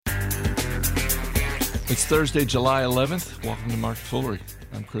It's Thursday, July 11th. Welcome to Market Foolery.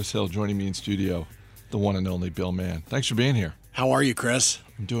 I'm Chris Hill. Joining me in studio, the one and only Bill Mann. Thanks for being here. How are you, Chris?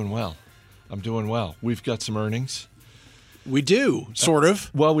 I'm doing well. We've got some earnings. We do, sort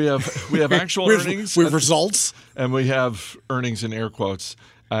of. Well, we have actual earnings. We have results. And we have earnings in air quotes.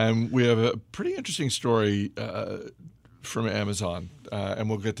 We have a pretty interesting story from Amazon, and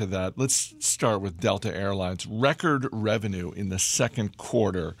we'll get to that. Let's start with Delta Airlines. Record revenue in the second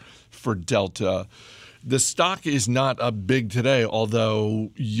quarter for Delta. The stock is not up big today, although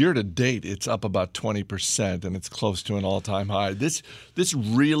year to date it's up about 20%, and it's close to an all-time high. This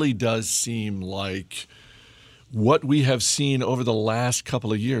really does seem like what we have seen over the last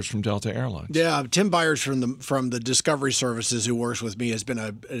couple of years from Delta Airlines. Yeah, Tim Byers from the Discovery Services, who works with me, has been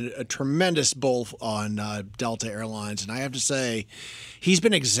a tremendous bull on Delta Airlines, and I have to say, he's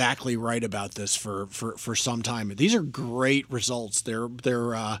been exactly right about this for some time. These are great results. They're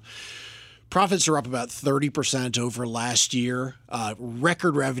profits are up about 30% over last year.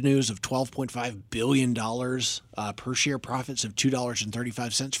 Record revenues of $12.5 billion. Per share profits of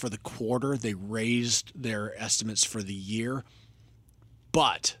 $2.35 for the quarter. They raised their estimates for the year.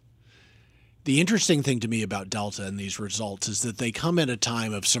 But the interesting thing to me about Delta and these results is that they come at a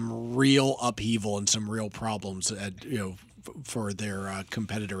time of some real upheaval and some real problems for their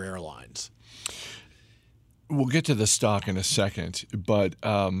competitor airlines. We'll get to the stock in a second, but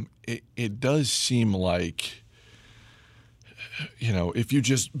it does seem like, if you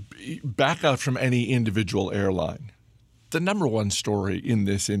just back out from any individual airline, the number one story in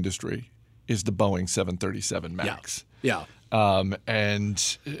this industry is the Boeing 737 MAX. Yeah.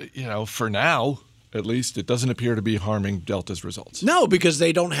 For now, at least, it doesn't appear to be harming Delta's results. No, because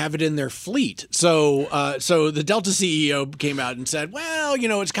they don't have it in their fleet. So the Delta CEO came out and said, well,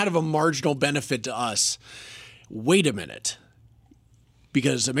 it's kind of a marginal benefit to us. Wait a minute,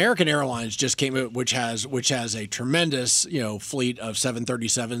 because American Airlines just came out, which has a tremendous fleet of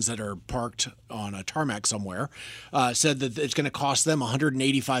 737s that are parked on a tarmac somewhere, said that it's going to cost them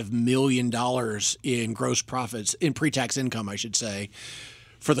 $185 million in gross profits, in pre-tax income, I should say,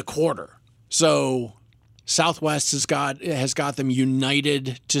 for the quarter. So Southwest has got them.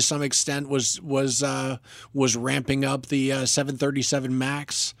 United to some extent was ramping up the 737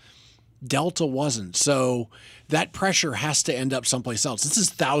 MAX. Delta wasn't. So that pressure has to end up someplace else. This is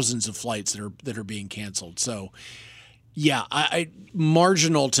thousands of flights that are being canceled. So, yeah,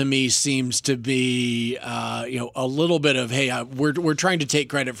 marginal to me seems to be a little bit of, hey, we're trying to take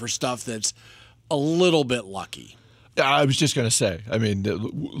credit for stuff that's a little bit lucky. I was just going to say,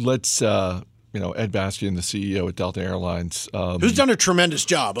 let's Ed Bastian, the CEO at Delta Airlines, who's done a tremendous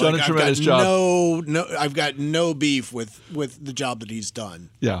job. I've got no beef with the job that he's done.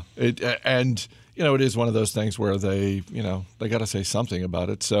 Yeah, it is one of those things where they got to say something about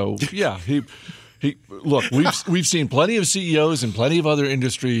it. So yeah, look, we've seen plenty of CEOs in plenty of other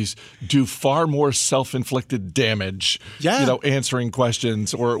industries do far more self-inflicted damage, answering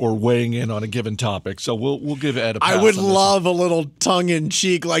questions or weighing in on a given topic. So we'll give Ed a pass. I would love a little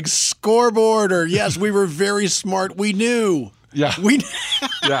tongue-in-cheek, like scoreboard, or yes, we were very smart. We knew. Yeah.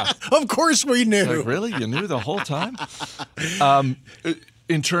 Yeah. Of course we knew. Like, really? You knew the whole time?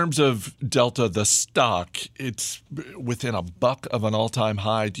 In terms of Delta, the stock, it's within $1 of an all-time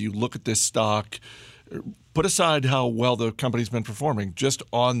high. Do you look at this stock, put aside how well the company's been performing, just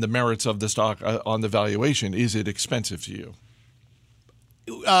on the merits of the stock, on the valuation, is it expensive to you?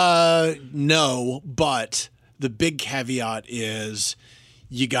 No, but the big caveat is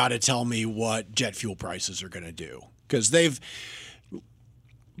you got to tell me what jet fuel prices are going to do, because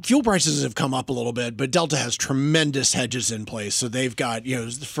fuel prices have come up a little bit, but Delta has tremendous hedges in place. So they've got,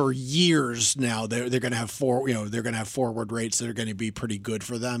 for years now, they're going to have forward rates that are going to be pretty good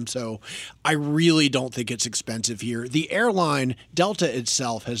for them. So I really don't think it's expensive here. The airline, Delta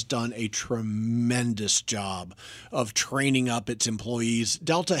itself, has done a tremendous job of training up its employees.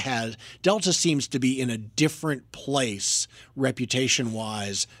 Delta seems to be in a different place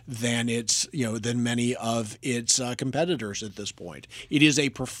reputation-wise than many of its competitors at this point. It is a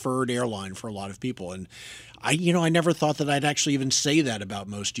preferred airline for a lot of people. And I never thought that I'd actually even say that about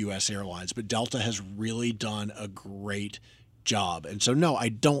most U.S. airlines, but Delta has really done a great job. And so, no, I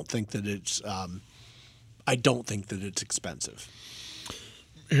don't think that it's expensive.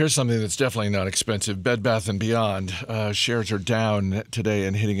 Here's something that's definitely not expensive. Bed Bath & Beyond shares are down today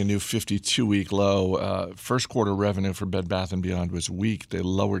and hitting a new 52-week low. First quarter revenue for Bed Bath & Beyond was weak. They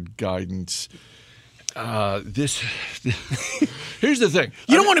lowered guidance. Here's the thing.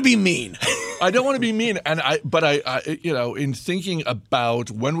 You don't want to be mean. I don't want to be mean, but I in thinking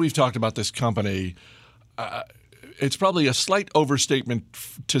about when we've talked about this company, it's probably a slight overstatement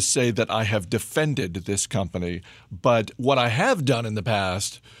to say that I have defended this company, but what I have done in the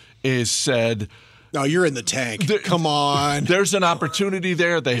past is said, no, you're in the tank. Come on. There's an opportunity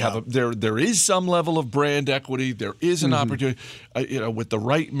there. They have there is some level of brand equity. There is an opportunity, with the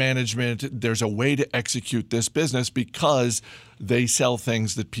right management. There's a way to execute this business because they sell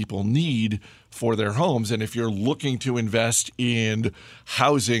things that people need for their homes. And if you're looking to invest in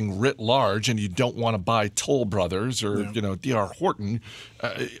housing writ large, and you don't want to buy Toll Brothers or D.R. Horton,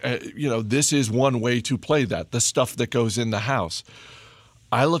 this is one way to play that. The stuff that goes in the house.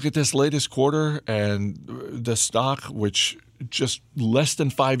 I look at this latest quarter and the stock, which just less than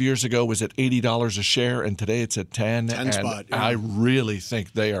 5 years ago was at $80 a share, and today it's at 10. And spot. Yeah. I really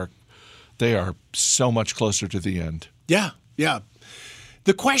think they are so much closer to the end. Yeah.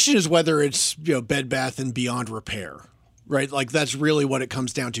 The question is whether it's Bed Bath and Beyond repair, right? Like that's really what it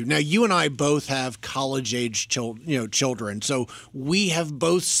comes down to. Now, you and I both have college-age children, so we have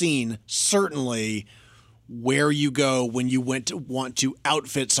both seen certainly where you go when you want to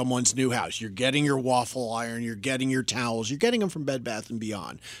outfit someone's new house. You're getting your waffle iron, you're getting your towels, you're getting them from Bed Bath &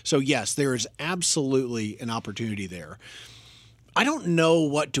 Beyond. So yes, there is absolutely an opportunity there. I don't know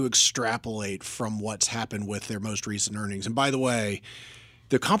what to extrapolate from what's happened with their most recent earnings. And by the way,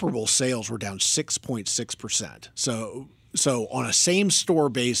 the comparable sales were down 6.6%. So on a same-store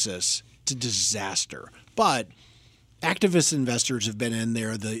basis, it's a disaster. But activist investors have been in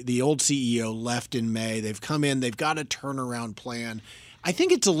there. The old CEO left in May. They've come in. They've got a turnaround plan. I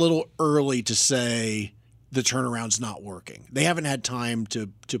think it's a little early to say the turnaround's not working. They haven't had time to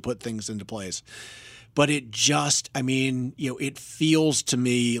put things into place. But it just, it feels to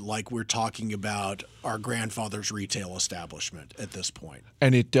me like we're talking about our grandfather's retail establishment at this point.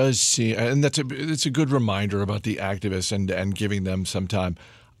 And it does seem, and it's a good reminder about the activists and giving them some time.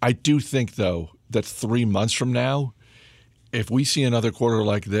 I do think, though, that 3 months from now, if we see another quarter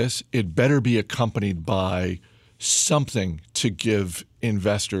like this, it better be accompanied by something to give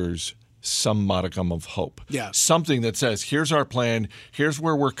investors some modicum of hope. Yeah. Something that says, here's our plan, here's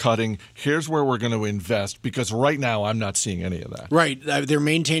where we're cutting, here's where we're going to invest, because right now I'm not seeing any of that. Right. They're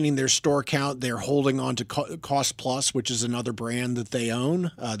maintaining their store count. They're holding on to Cost Plus, which is another brand that they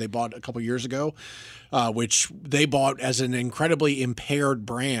own. They bought a couple years ago, which they bought as an incredibly impaired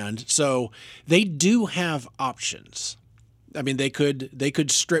brand. So they do have options. They could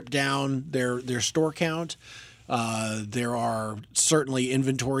strip down their store count. There are certainly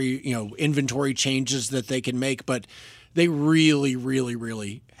inventory changes that they can make, but they really, really,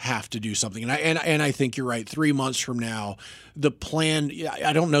 really have to do something. And I think you're right. 3 months from now, the plan,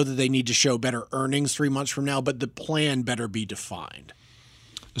 I don't know that they need to show better earnings 3 months from now, but the plan better be defined.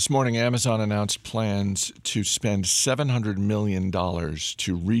 This morning, Amazon announced plans to spend $700 million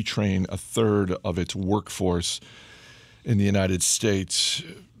to retrain a third of its workforce in the United States,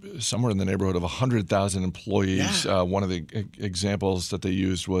 somewhere in the neighborhood of 100,000 employees. Yeah. One of the examples that they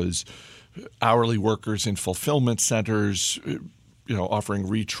used was hourly workers in fulfillment centers, offering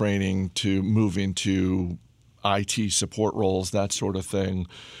retraining to move into IT support roles, that sort of thing.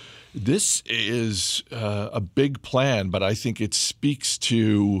 This is a big plan, but I think it speaks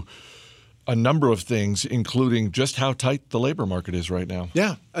to a number of things, including just how tight the labor market is right now.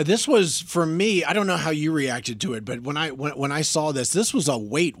 Yeah, this was, for me, I don't know how you reacted to it, but when I saw this was a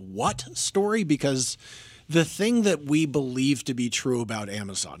wait, what story? Because the thing that we believe to be true about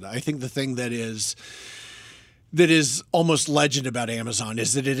Amazon, I think the thing that is almost legend about Amazon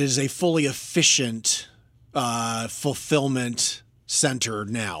is that it is a fully efficient fulfillment center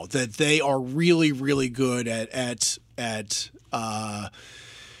now, that they are really, really good at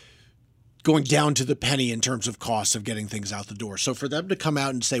going down to the penny in terms of costs of getting things out the door. So for them to come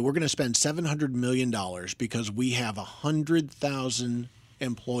out and say, we're going to spend $700 million because we have 100,000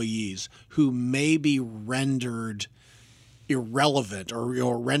 employees who may be rendered irrelevant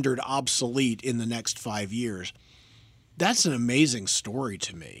or rendered obsolete in the next 5 years, that's an amazing story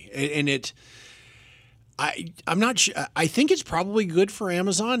to me. And I'm not sure. I think it's probably good for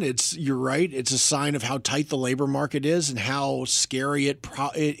Amazon. You're right. It's a sign of how tight the labor market is and how scary it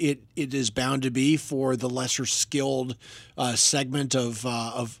is bound to be for the lesser skilled segment of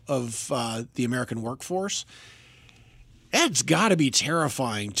the American workforce. It's got to be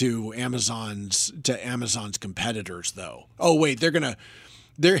terrifying to Amazon's competitors, though. Oh wait, they're gonna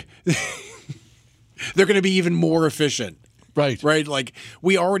be even more efficient. Right. Like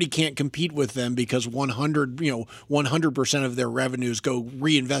we already can't compete with them because 100% of their revenues go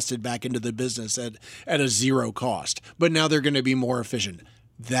reinvested back into the business at a zero cost. But now they're going to be more efficient.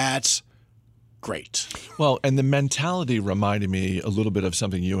 That's great. Well, and the mentality reminded me a little bit of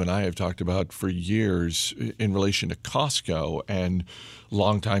something you and I have talked about for years in relation to Costco and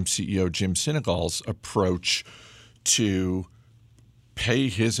longtime CEO Jim Sinegal's approach to pay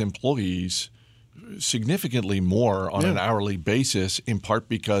his employees significantly more on an hourly basis, in part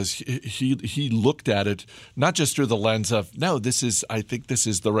because he looked at it not just through the lens of, no, I think this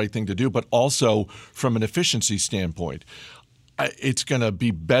is the right thing to do, but also from an efficiency standpoint. It's going to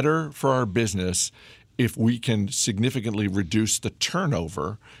be better for our business if we can significantly reduce the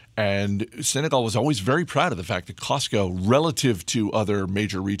turnover. And Sinegal was always very proud of the fact that Costco, relative to other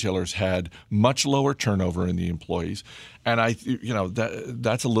major retailers, had much lower turnover in the employees. And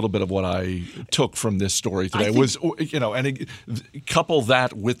that's a little bit of what I took from this story today. Couple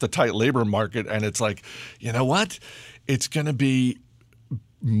that with the tight labor market, and it's like, you know what? It's going to be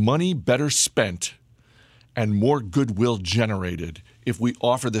money better spent and more goodwill generated if we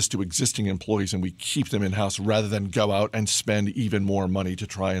offer this to existing employees and we keep them in-house rather than go out and spend even more money to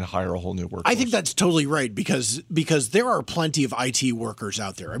try and hire a whole new workforce. I think that's totally right because there are plenty of IT workers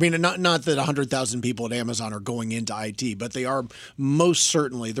out there. I mean, not that 100,000 people at Amazon are going into IT, but they are most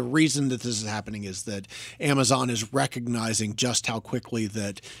certainly. The reason that this is happening is that Amazon is recognizing just how quickly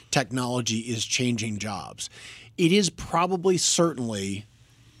that technology is changing jobs. It is probably certainly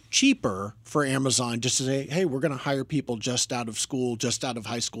cheaper for Amazon just to say, hey, we're going to hire people just out of school, just out of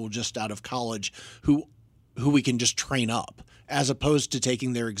high school, just out of college who we can just train up, as opposed to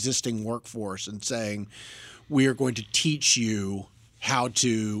taking their existing workforce and saying, we are going to teach you how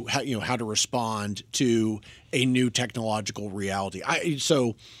to respond to a new technological reality.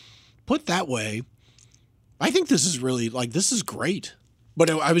 So put that way, I think this is really this is great. But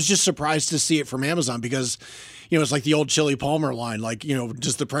I was just surprised to see it from Amazon because, it's like the old Chili Palmer line,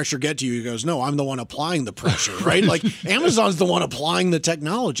 does the pressure get to you? He goes, no, I'm the one applying the pressure, right? Like Amazon's the one applying the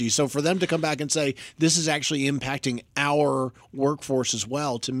technology. So for them to come back and say, this is actually impacting our workforce as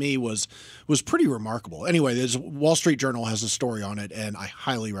well, to me was pretty remarkable. Anyway, the Wall Street Journal has a story on it, and I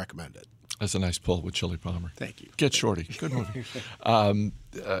highly recommend it. That's a nice pull with Chili Palmer. Thank you. Get Shorty. Good movie.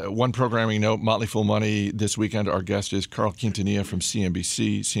 One programming note, Motley Fool Money this weekend. Our guest is Carl Quintanilla from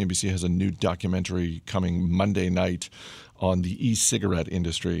CNBC. CNBC has a new documentary coming Monday night on the e-cigarette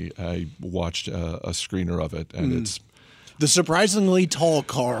industry. I watched a screener of it, and it's the surprisingly tall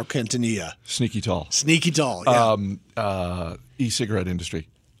Carl Quintanilla. Sneaky tall. Sneaky tall, yeah. E-cigarette industry.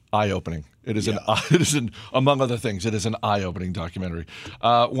 Eye-opening. It is among other things, it is an eye-opening documentary.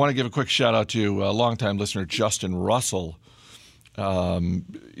 Want to give a quick shout-out to longtime listener Justin Russell.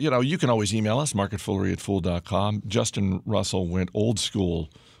 You can always email us, marketfoolery@fool.com. Justin Russell went old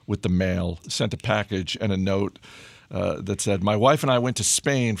school with the mail, sent a package and a note that said, my wife and I went to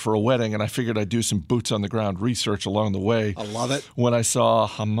Spain for a wedding, and I figured I'd do some boots-on-the-ground research along the way. I love it. When I saw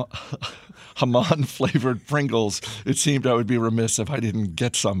Hamon-flavored Pringles, it seemed I would be remiss if I didn't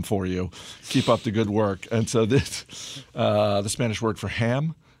get some for you. Keep up the good work. And so this, the Spanish word for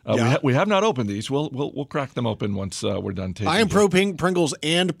ham. We have not opened these. We'll crack them open once we're done tasting. I am pro Pringles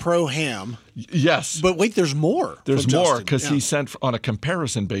and pro ham. Yes. But wait, there's more. There's more because he sent on a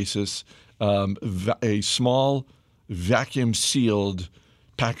comparison basis a small vacuum-sealed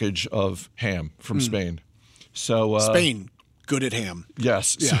package of ham from Spain. So Spain. Good at ham.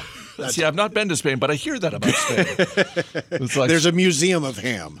 Yes. Yeah. See, I've not been to Spain, but I hear that about Spain. It's like, there's a museum of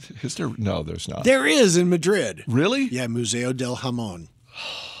ham. Is there? No, there's not. There is in Madrid. Really? Yeah, Museo del Jamón.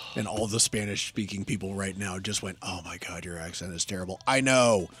 And all the Spanish-speaking people right now just went, oh, my God, your accent is terrible. I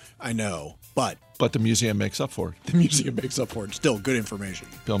know. But the museum makes up for it. The museum makes up for it. Still good information.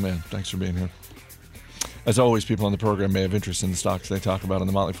 Bill Mann, thanks for being here. As always, people on the program may have interest in the stocks they talk about, and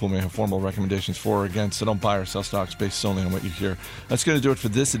the Motley Fool may have formal recommendations for or against, so don't buy or sell stocks based solely on what you hear. That's going to do it for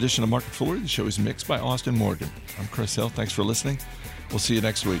this edition of Market Foolery. The show is mixed by Austin Morgan. I'm Chris Hill. Thanks for listening. We'll see you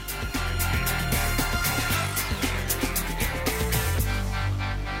next week.